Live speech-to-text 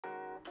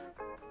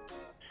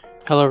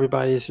Hello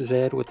everybody, this is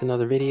Ed with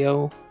another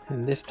video,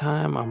 and this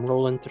time I'm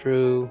rolling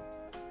through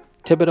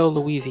Thibodaux,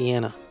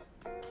 Louisiana.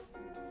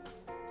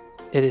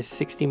 It is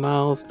 60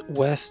 miles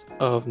west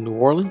of New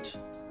Orleans.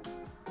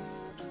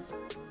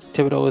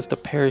 Thibodaux is the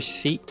parish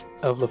seat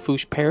of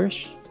Lafourche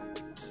Parish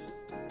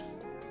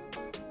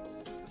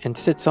and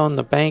sits on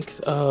the banks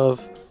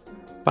of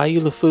Bayou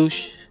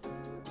Lafourche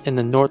in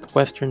the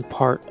northwestern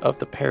part of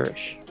the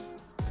parish.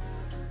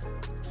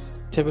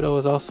 Thibodaux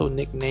is also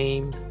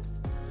nicknamed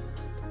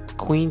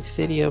Queen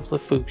City of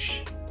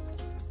Lafourche,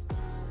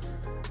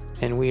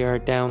 and we are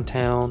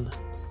downtown,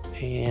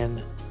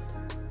 and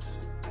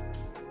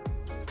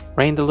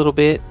rained a little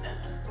bit,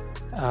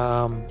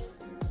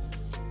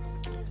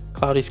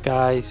 cloudy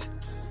skies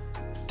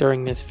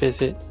during this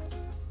visit.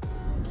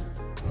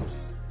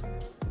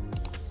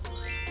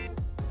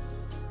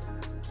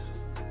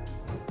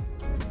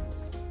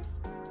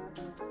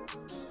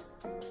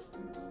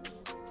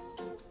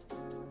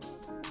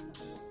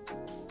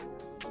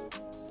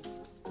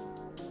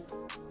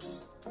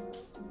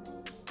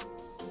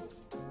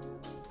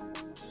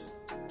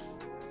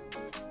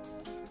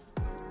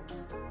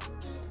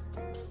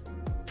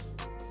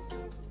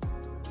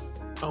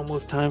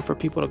 Almost time for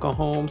people to go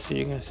home, so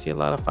you're going to see a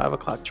lot of 5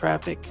 o'clock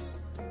traffic.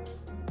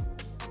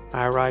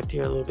 I arrived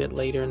here a little bit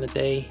later in the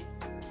day.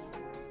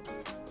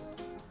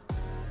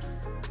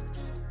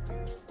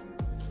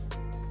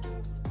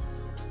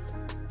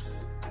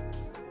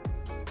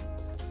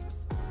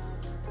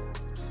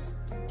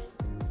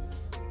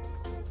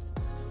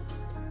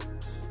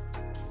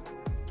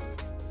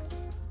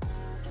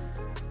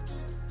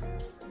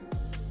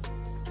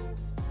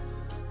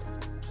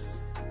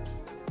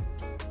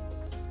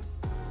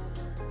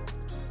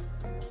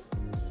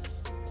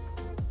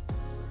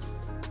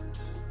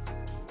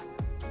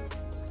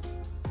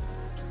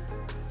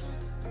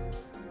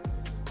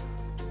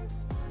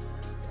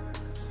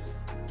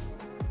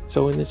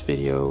 So in this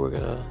video, we're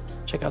gonna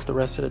check out the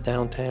rest of the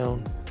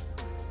downtown,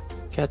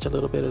 catch a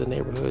little bit of the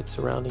neighborhood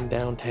surrounding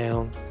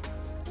downtown.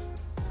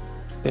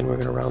 Then we're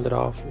gonna round it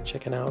off with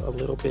checking out a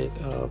little bit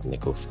of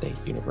Nicholls State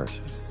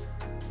University.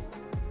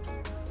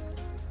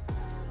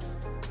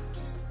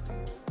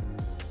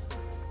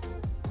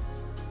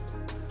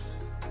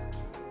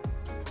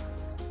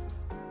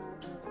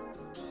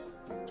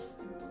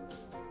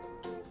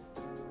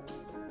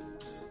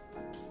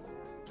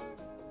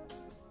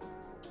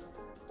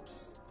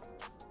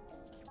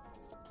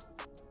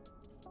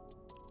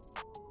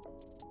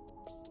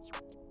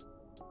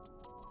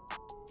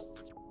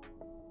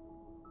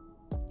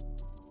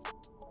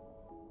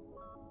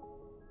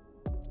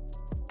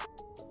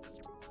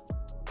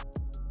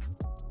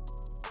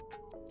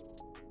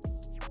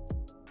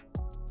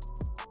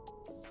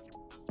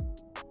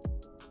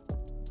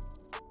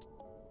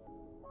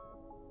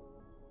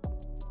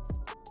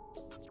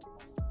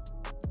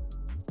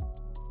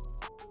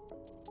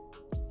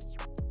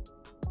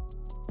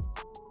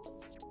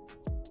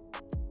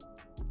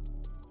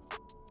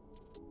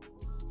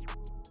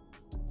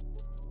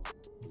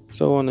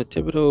 So on the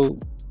Thibodaux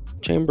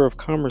Chamber of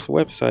Commerce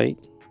website,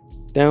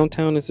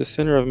 downtown is the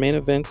center of main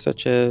events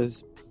such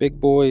as Big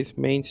Boy's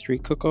Main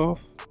Street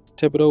Cook-Off,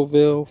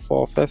 Thibodauxville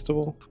Fall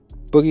Festival,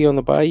 Boogie on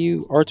the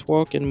Bayou, Arts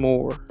Walk, and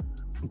more.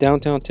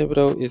 Downtown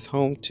Thibodaux is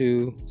home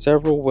to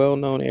several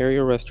well-known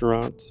area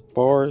restaurants,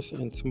 bars,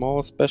 and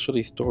small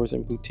specialty stores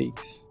and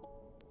boutiques.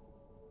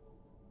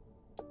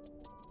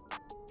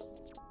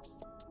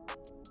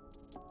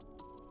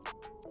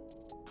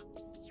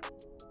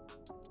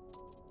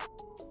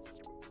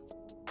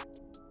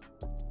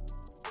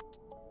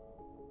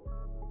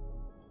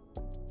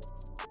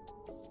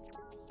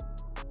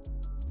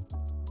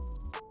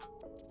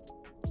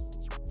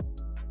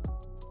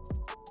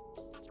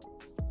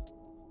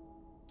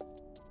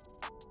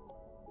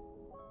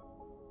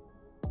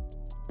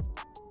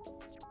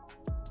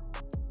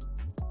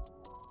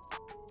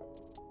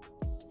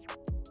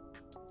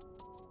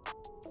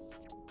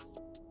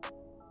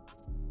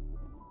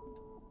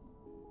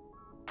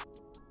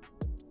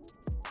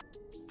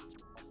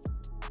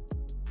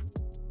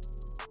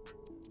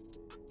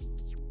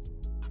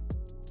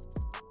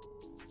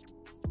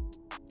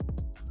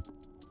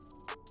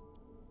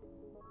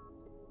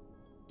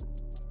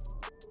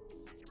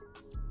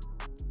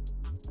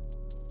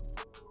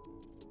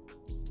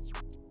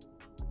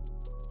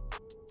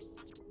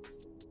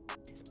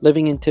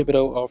 Living in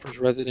Thibodaux offers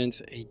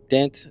residents a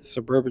dense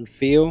suburban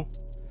feel,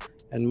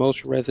 and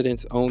most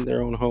residents own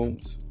their own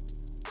homes.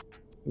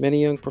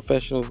 Many young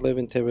professionals live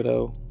in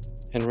Thibodaux,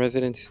 and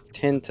residents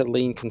tend to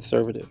lean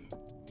conservative.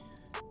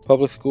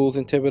 Public schools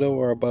in Thibodaux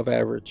are above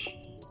average.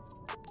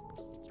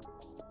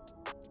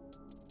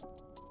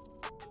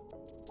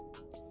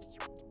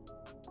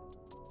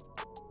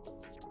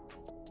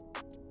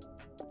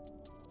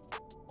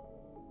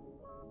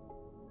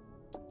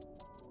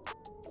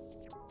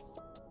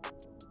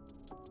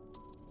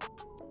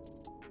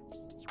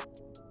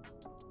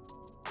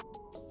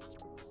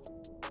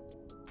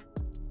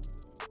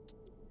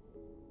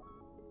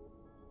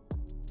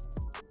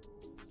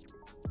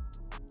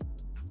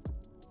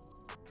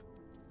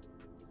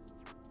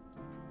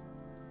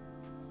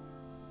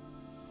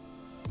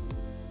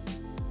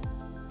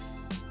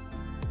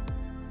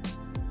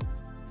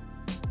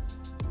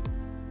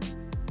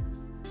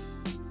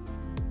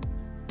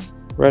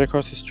 Right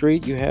across the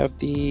street, you have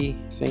the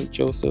St.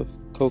 Joseph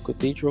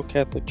Co-Cathedral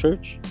Catholic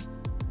Church.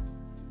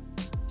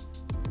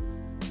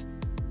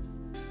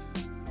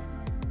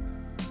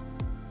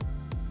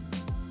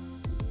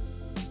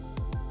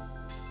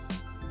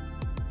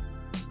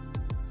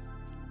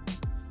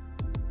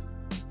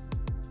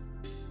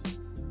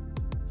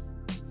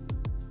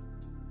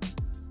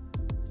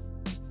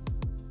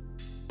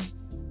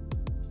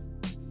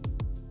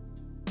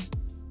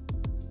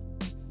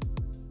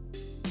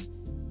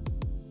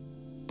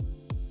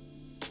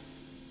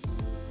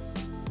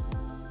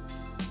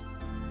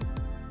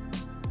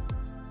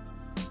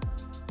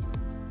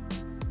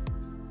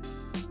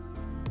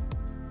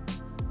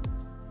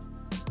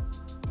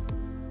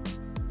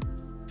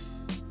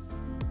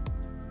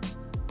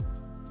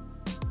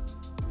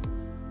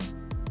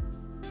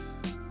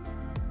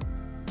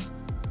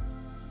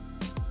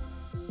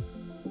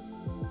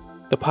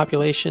 The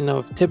population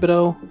of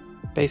Thibodaux,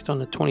 based on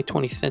the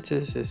 2020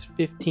 census, is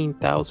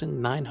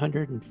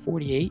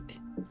 15,948.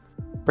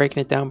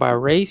 Breaking it down by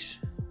race: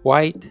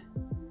 white,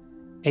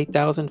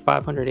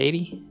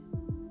 8,580.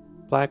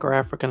 Black or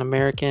African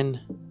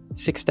American,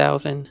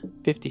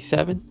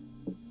 6,057.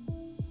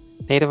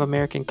 Native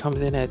American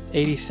comes in at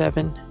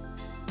 87.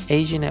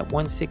 Asian at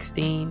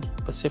 116.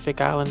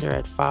 Pacific Islander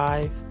at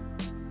 5.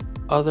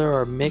 Other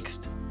or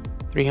mixed,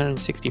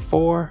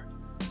 364.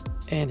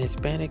 And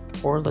Hispanic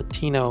or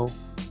Latino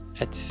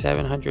at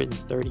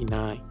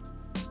 739.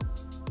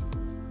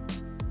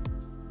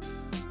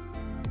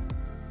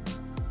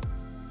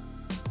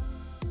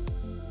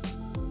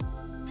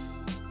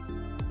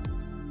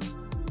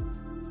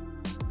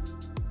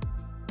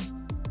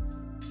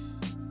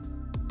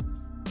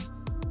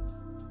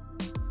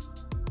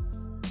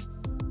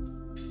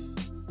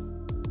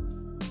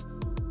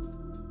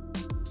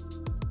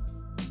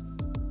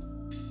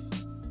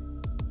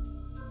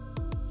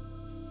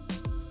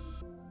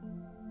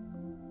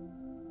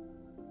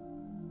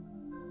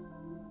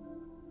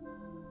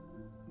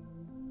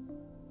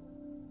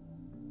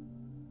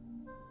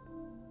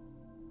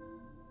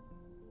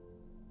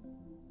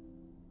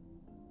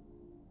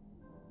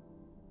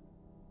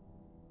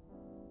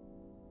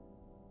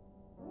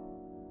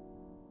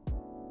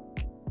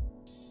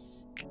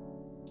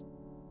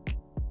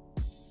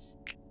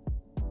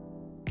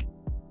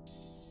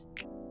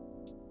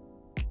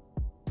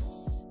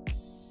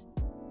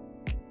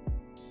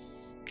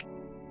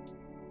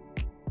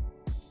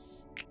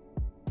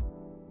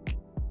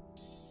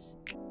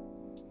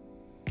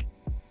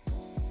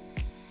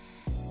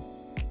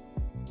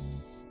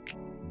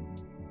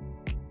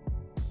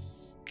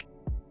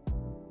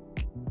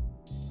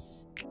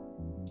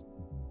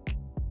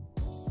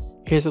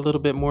 Here's a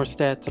little bit more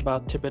stats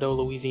about Thibodaux,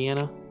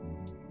 Louisiana.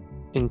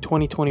 In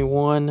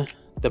 2021,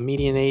 the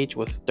median age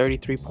was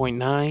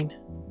 33.9.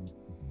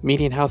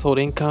 Median household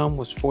income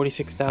was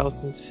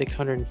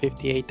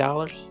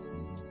 $46,658.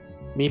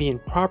 Median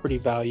property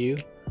value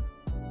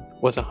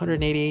was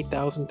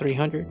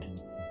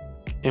 $188,300.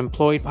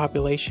 Employed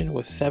population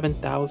was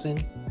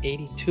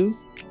 7,082.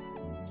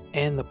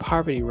 And the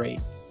poverty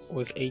rate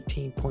was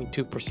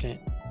 18.2%.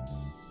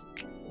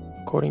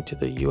 According to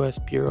the U.S.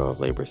 Bureau of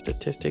Labor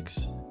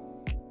Statistics,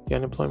 the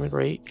unemployment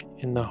rate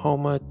in the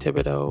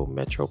Houma-Thibodaux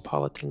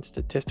Metropolitan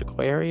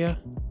Statistical Area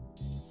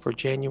for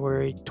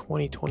January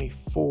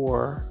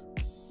 2024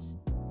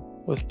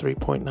 was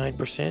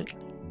 3.9%.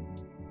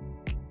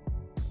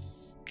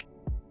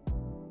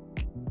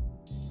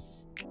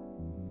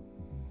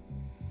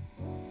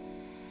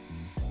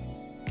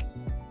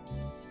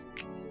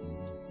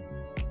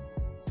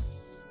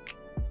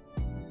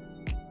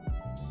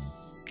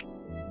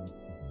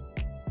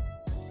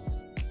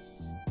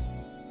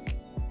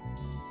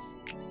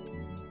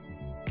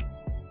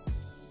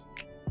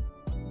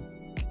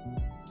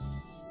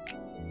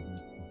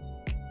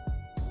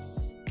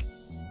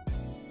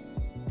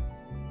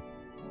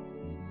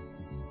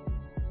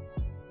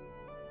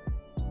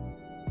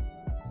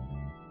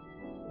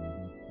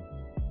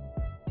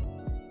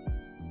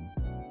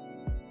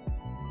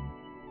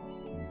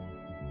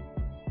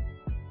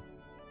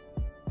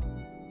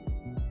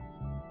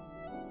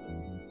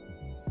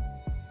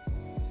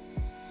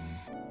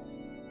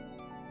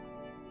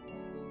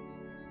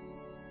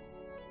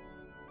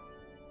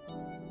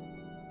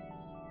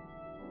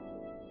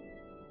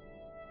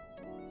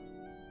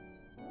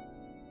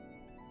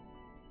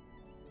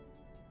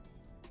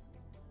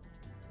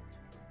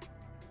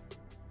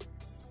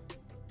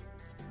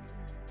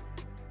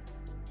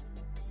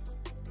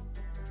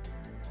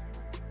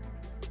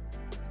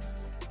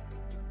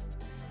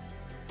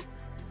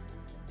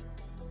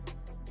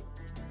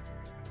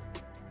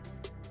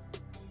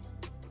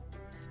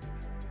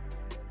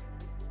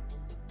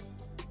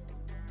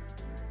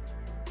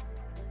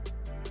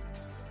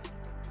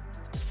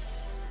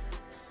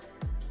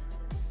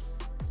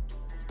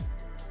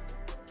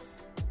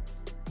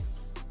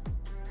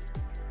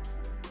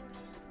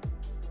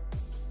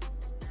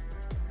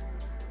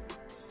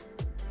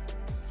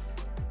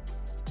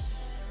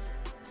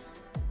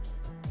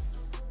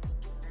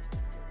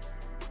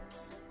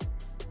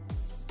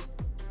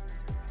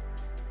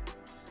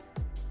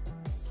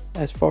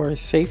 As far as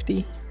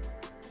safety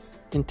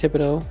in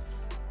Thibodaux,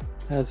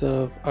 as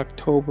of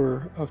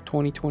October of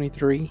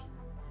 2023,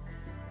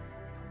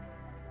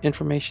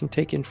 information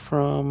taken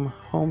from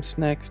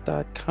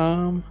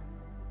homesnacks.com,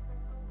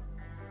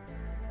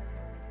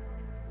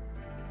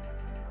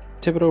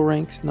 Thibodaux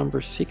ranks number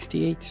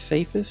 68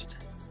 safest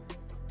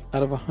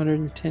out of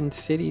 110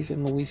 cities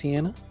in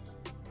Louisiana,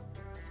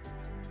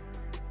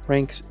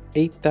 ranks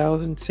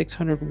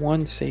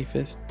 8,601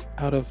 safest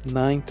out of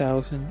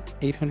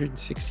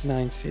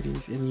 9,869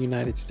 cities in the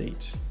United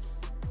States.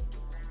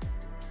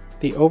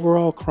 The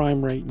overall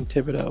crime rate in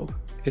Thibodaux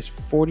is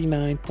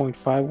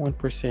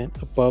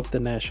 49.51% above the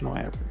national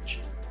average.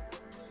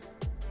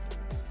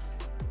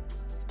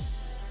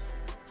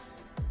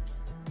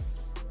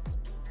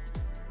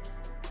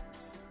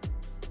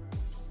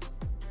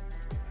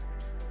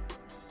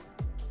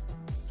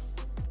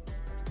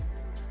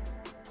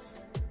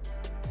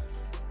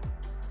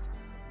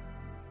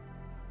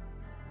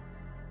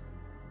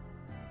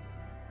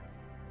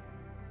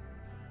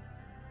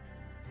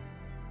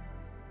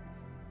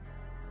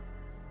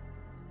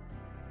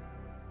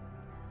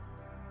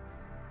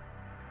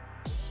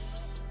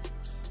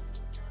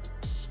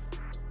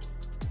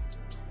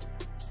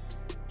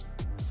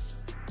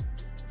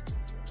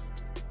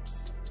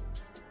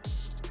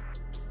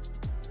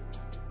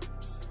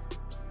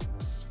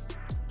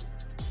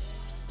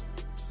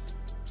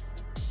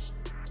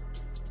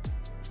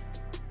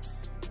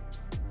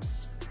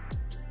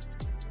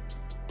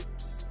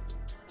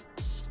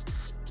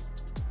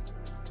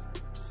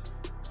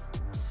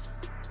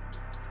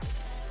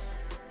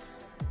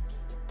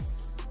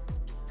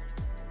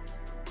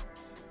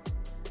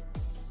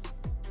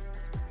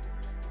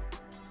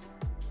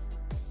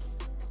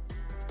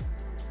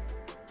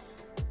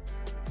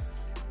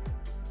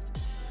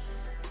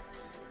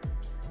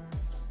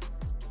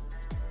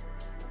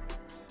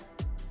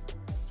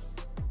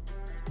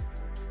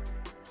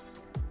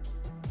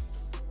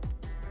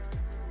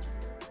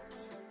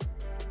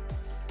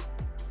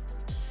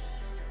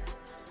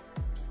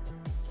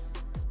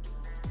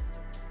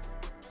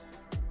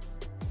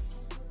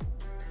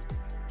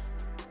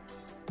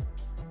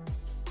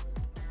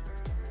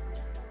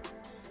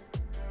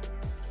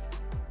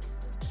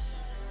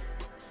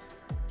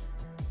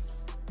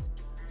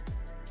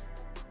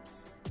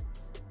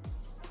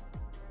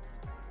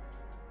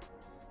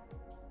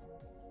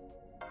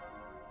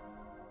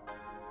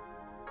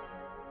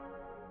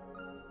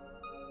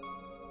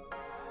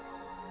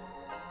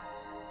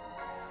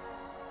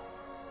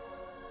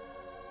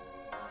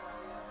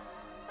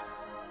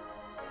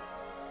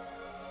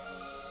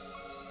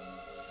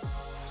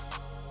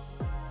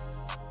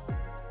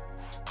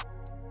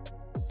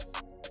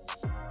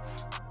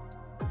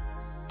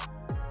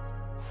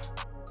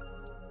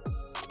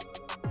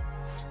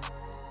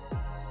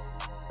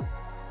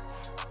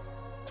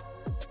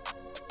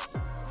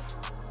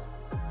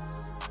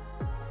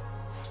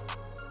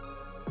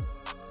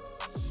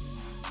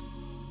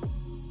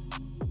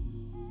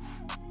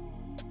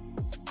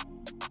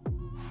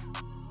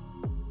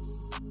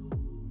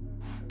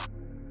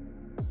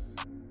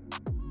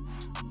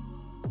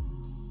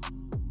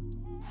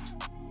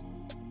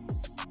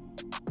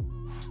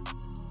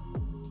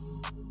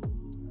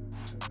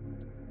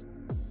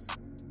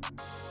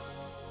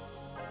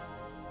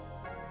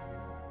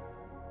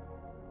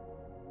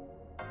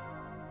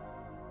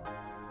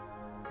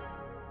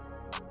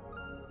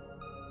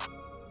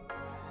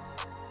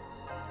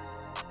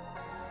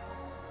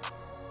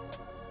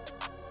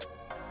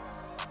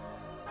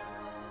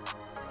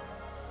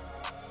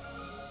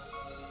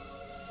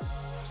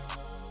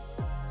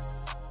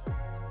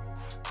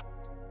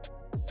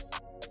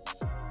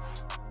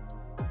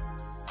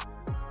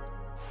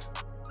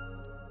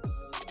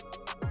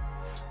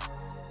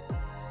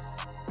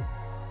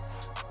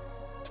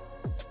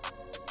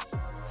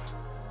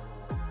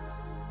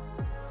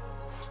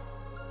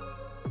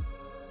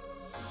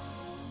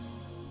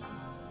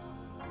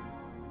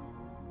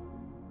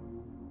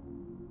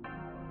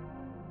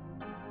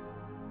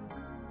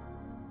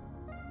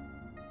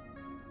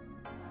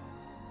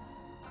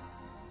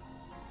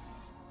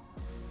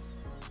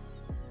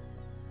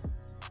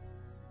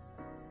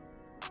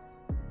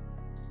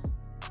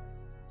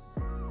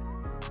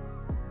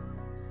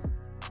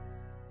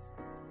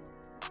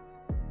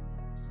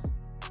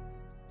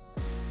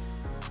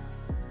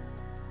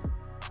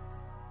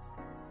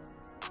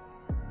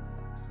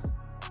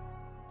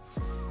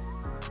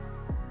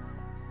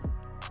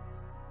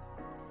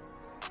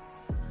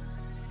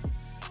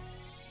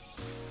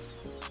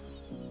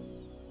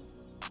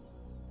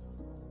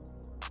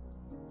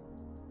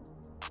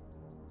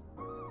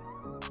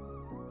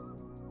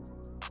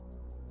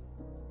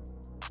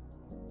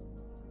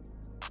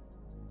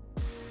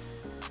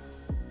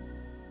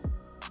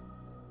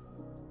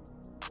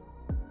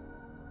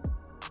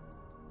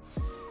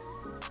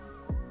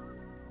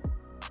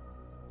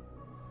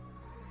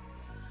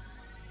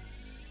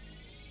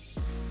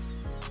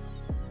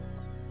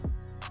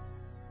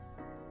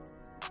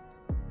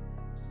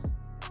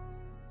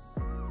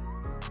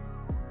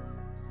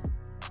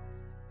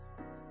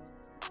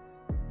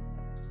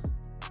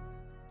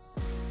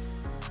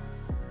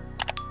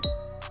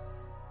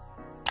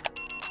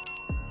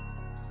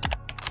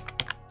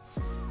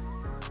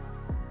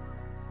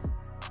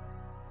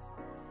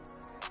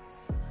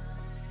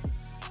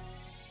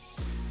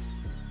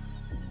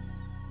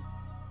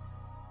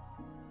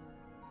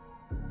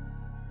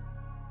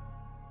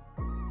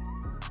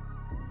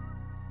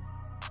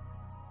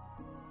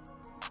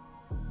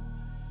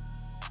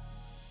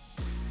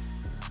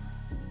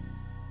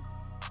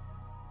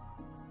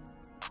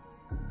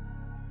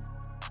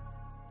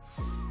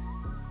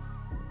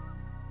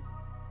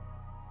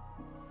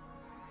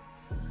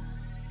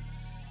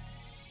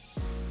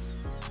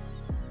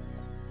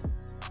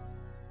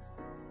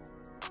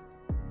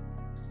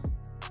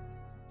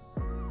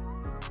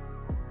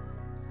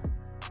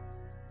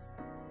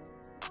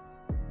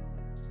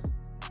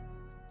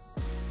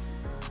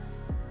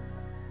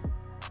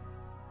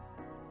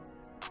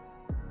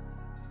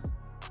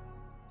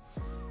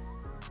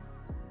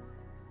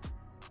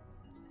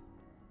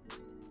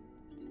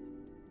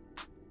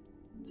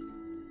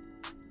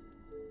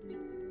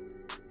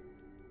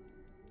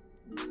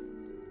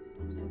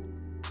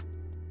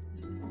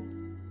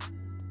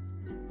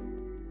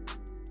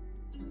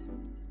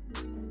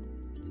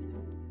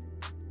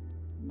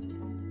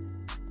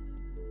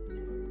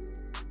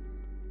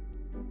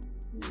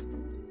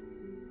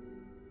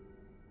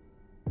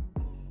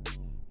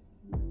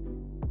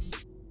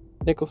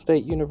 Nicholls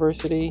State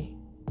University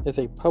is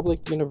a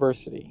public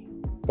university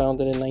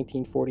founded in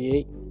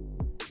 1948,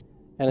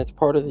 and it's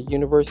part of the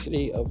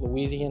University of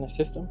Louisiana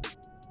system.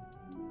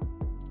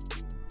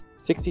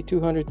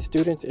 6,200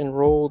 students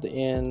enrolled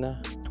in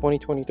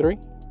 2023.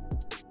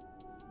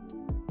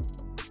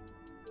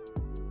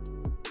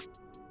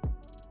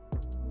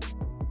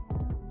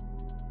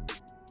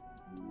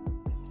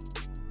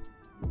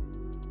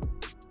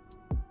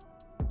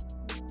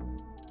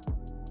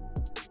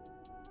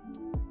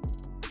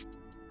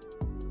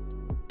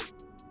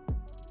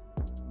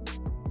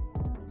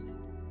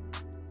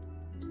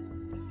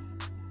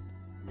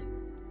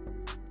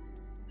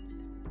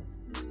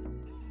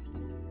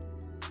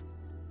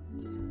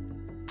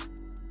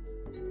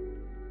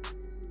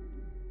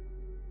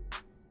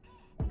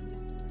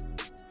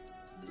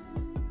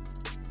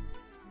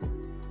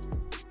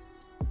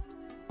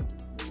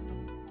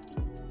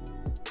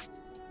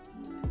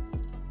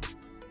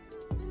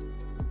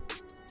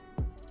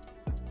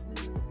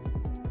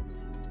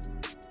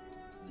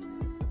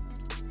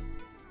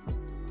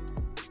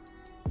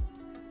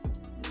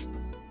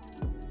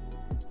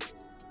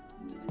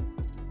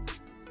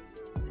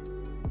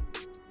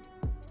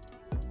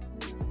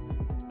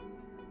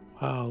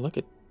 Wow, look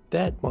at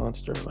that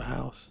monster of a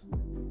house.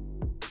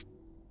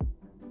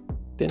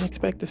 Didn't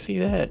expect to see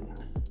that.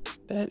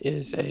 That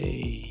is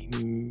a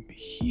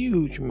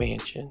huge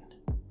mansion.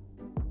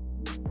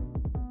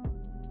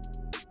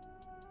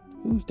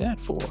 Who's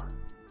that for?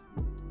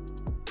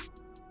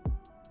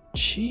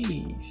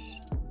 Jeez.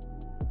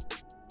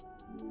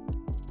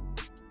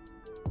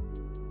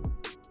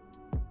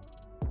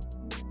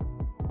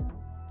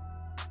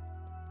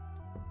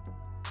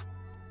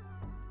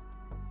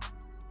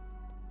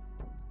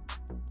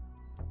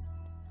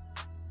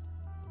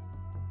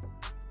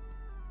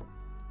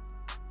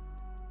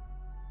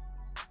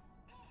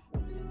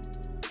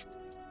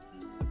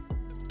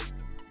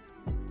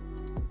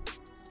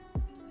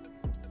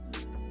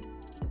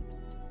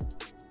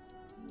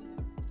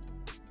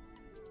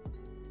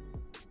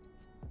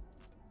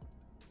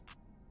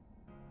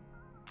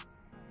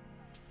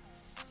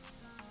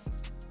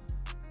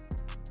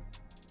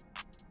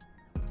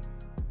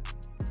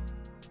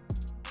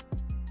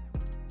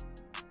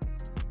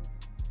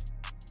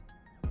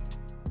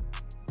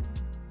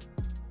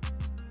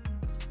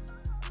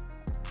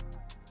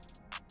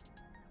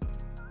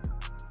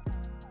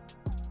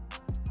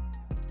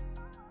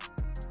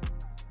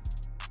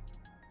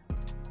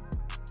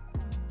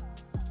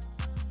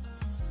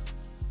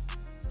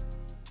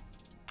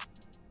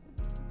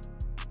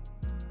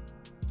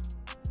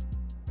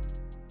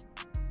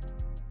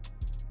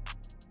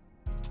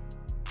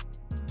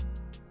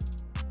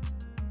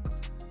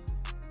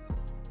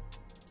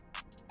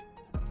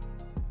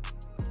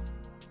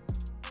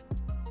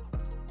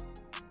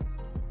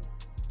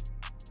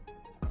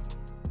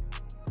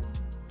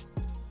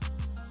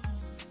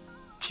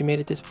 If you made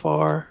it this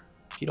far,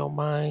 if you don't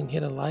mind,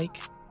 hit a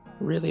like.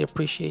 Really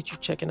appreciate you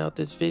checking out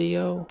this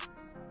video.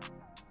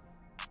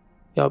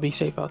 Y'all be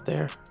safe out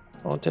there.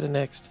 On to the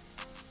next.